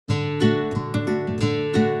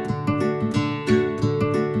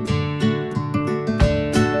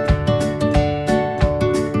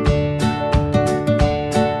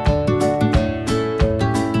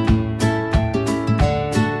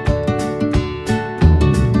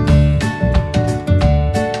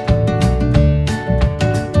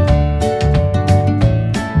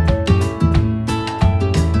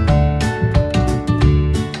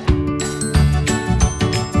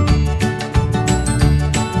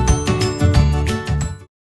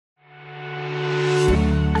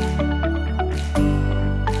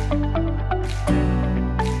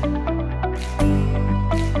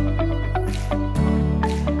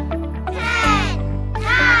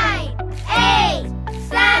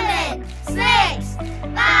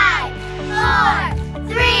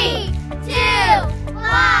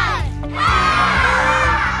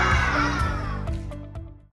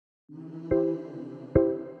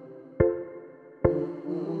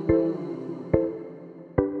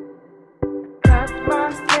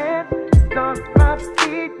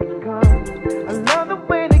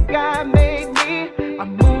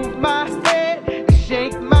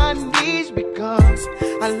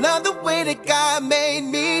love the way that God made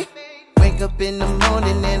me. Wake up in the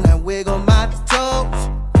morning and I wiggle my toes.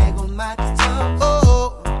 Wiggle my toes.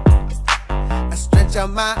 Oh, I stretch out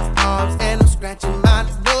my arms and I'm scratching my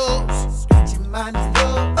nose. Scratching my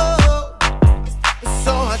nose. Oh,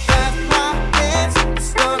 so I clap my hands and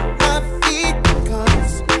stomp my feet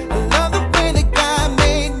because I love the way that God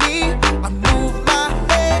made me. I move my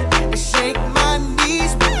head and shake my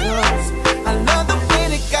knees because I love the way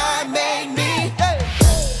that God made me.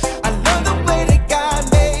 I love the way that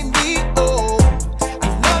God made me. Oh, I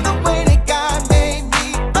love the way that God made me.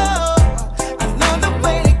 Oh, I love the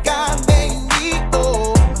way that God made me.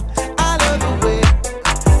 Oh, I love the way.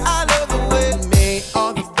 I love the way. He made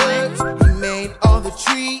all the birds. He made all the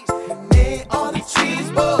trees. He made all the trees.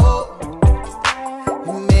 Oh,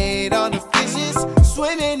 he made all the fishes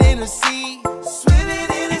swimming in the sea. Swimming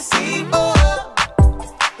in the sea. Oh,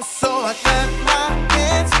 so I clap my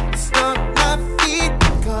hands and stomp my feet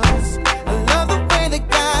because I love the way that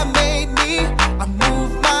God made me. I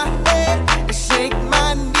move my head and shake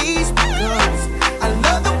my knees because I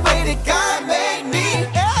love the way that God made me.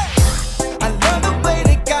 I love the way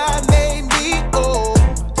that God made me. Oh,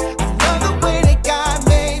 I love the way that God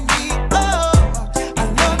made me. Oh, I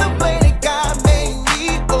love the way that God made me.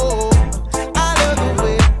 Oh, I love the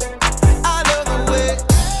way. I love the way.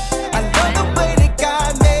 I love the way that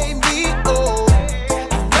God made me. Oh,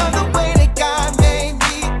 I love the way that God made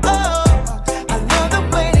me. Oh, I love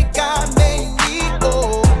the way that God made me.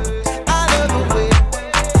 Oh, I love the way.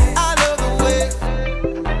 I love the way.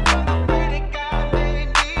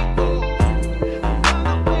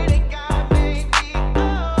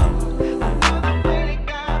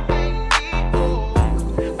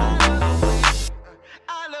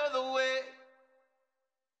 I love the way.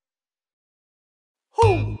 Who?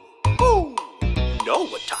 Know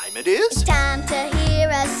what time it is? It's time to hear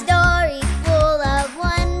a story full of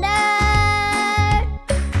wonder.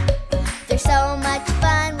 There's so much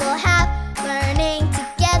fun we'll have learning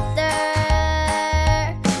together.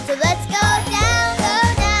 So let's go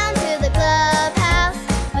down to the clubhouse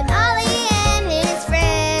with Ollie and his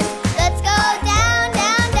friends. Let's go down to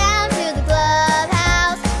the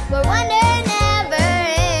clubhouse where wonder never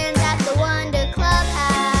ends at the Wonder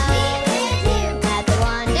Clubhouse. At the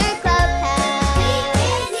Wonder Clubhouse.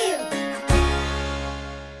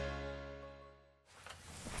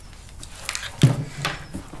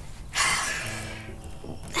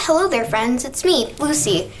 Hello there, friends. It's me,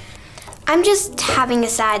 Lucy. I'm just having a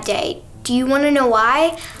sad day. Do you want to know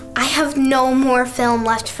why? I have no more film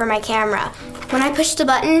left for my camera. When I push the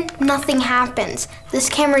button, nothing happens. This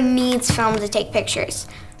camera needs film to take pictures.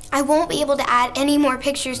 I won't be able to add any more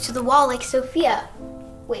pictures to the wall like Sophia.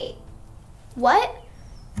 Wait, what?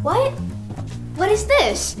 What? What is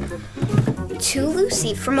this? To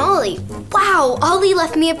Lucy from Ollie. Wow, Ollie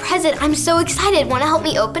left me a present. I'm so excited. Want to help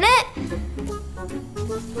me open it?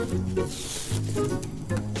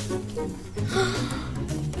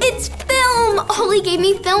 It's film! Ollie gave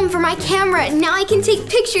me film for my camera. Now I can take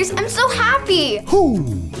pictures. I'm so happy.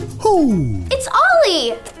 Who? It's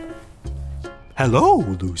Ollie. Hello,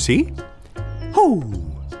 Lucy. Who?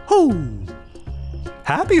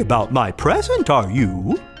 Happy about my present, are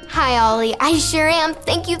you? Hi, Ollie. I sure am.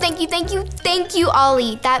 Thank you,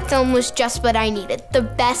 Ollie. That film was just what I needed. The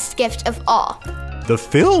best gift of all. The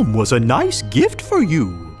film was a nice gift for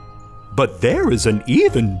you. But there is an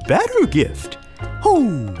even better gift.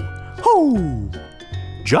 Who?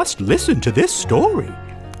 Just listen to this story.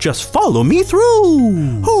 Just follow me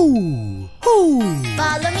through. Who?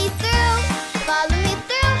 Follow me through,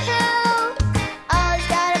 who? Ollie's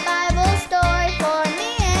got a Bible story for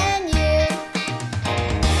me and you.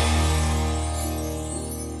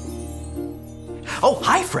 Oh,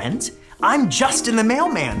 hi friends. I'm Justin the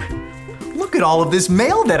mailman. Look at all of this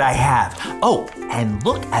mail that I have. Oh, and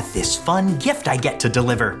look at this fun gift I get to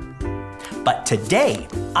deliver. But today,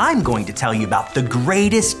 I'm going to tell you about the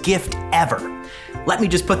greatest gift ever. Let me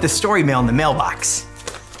just put the story mail in the mailbox.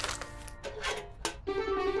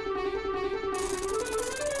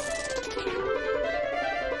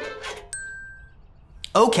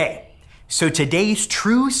 Okay, so today's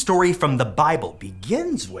true story from the Bible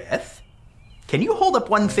begins with, can you hold up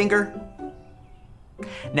one finger?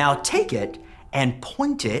 Now take it and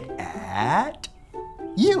point it at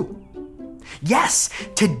you. Yes,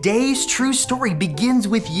 today's true story begins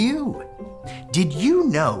with you. Did you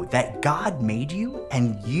know that God made you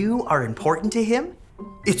and you are important to Him?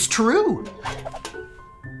 It's true.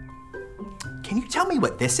 Can you tell me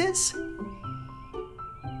what this is?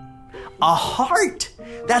 A heart.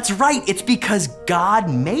 That's right, it's because God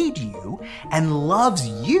made you and loves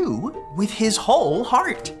you with His whole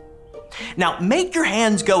heart. Now make your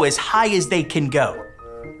hands go as high as they can go.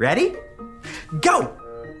 Ready? Go!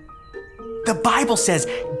 The Bible says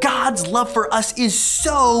God's love for us is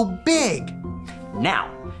so big.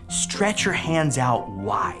 Now, stretch your hands out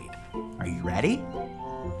wide. Are you ready?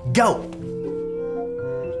 Go!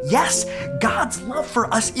 Yes, God's love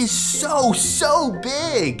for us is so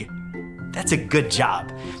big. That's a good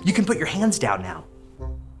job. You can put your hands down now.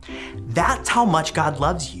 That's how much God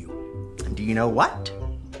loves you. And do you know what?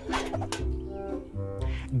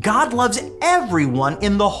 God loves everyone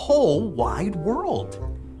in the whole wide world.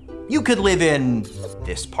 You could live in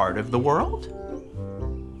this part of the world,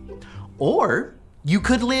 or you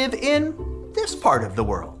could live in this part of the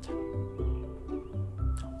world,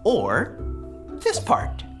 or this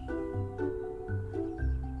part.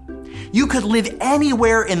 You could live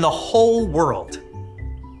anywhere in the whole world.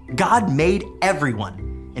 God made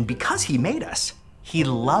everyone, and because He made us, He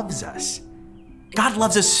loves us. God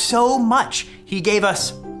loves us so much, He gave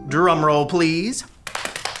us, drum roll please,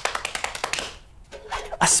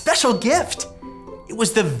 a special gift. It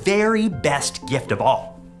was the very best gift of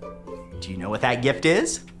all. Do you know what that gift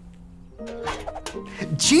is?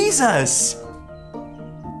 Jesus!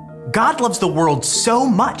 God loves the world so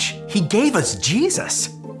much, He gave us Jesus.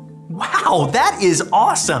 Wow, that is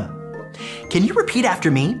awesome. Can you repeat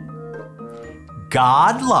after me?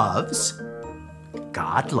 God loves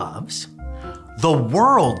the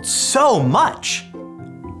world so much,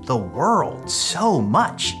 the world so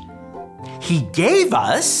much. He gave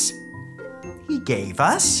us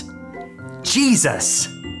Jesus.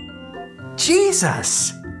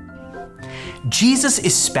 Jesus. Jesus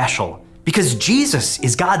is special because Jesus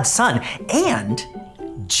is God's Son, and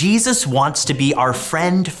Jesus wants to be our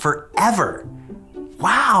friend forever.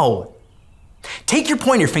 Wow. Take your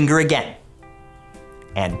pointer finger again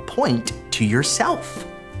and point to yourself.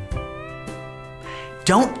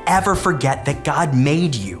 Don't ever forget that God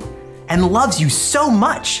made you and loves you so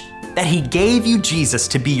much that He gave you Jesus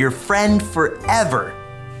to be your friend forever.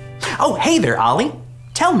 Oh, hey there, Ollie.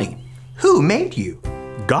 Tell me, who made you?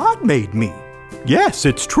 God made me. Yes,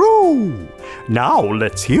 it's true. Now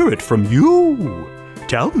let's hear it from you.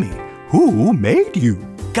 Tell me, who made you?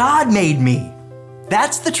 God made me.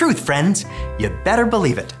 That's the truth, friends. You better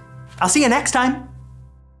believe it. I'll see you next time.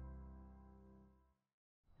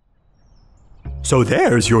 So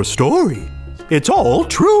there's your story. It's all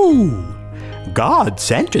true. God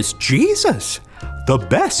sent us Jesus, the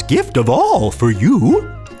best gift of all for you.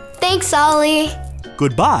 Thanks, Ollie.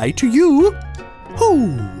 Goodbye to you.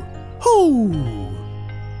 Hoo, hoo.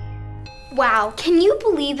 Wow, can you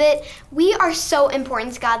believe it? We are so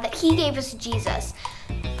important to God that He gave us Jesus.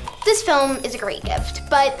 This film is a great gift,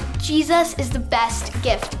 but Jesus is the best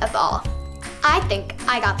gift of all. I think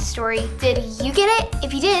I got the story. Did you get it?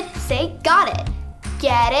 If you did, say got it.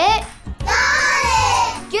 Get it? Got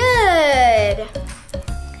it! Good.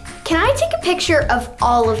 Can I take a picture of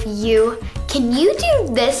all of you? Can you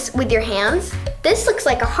do this with your hands? This looks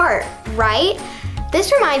like a heart, right?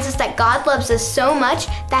 This reminds us that God loves us so much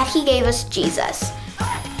that He gave us Jesus.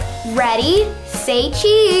 Ready? Say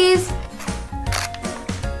cheese.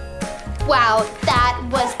 Wow, that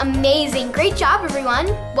was amazing. Great job, everyone.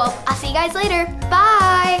 Well, I'll see you guys later.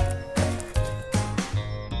 Bye.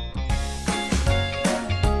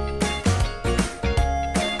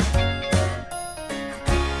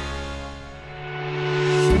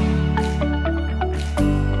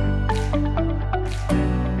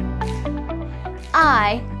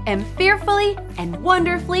 I am fearfully and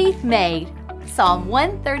wonderfully made. Psalm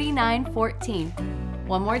 139:14.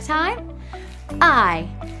 One more time. I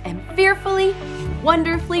am fearfully and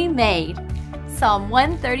wonderfully made. Psalm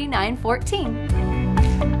 139:14.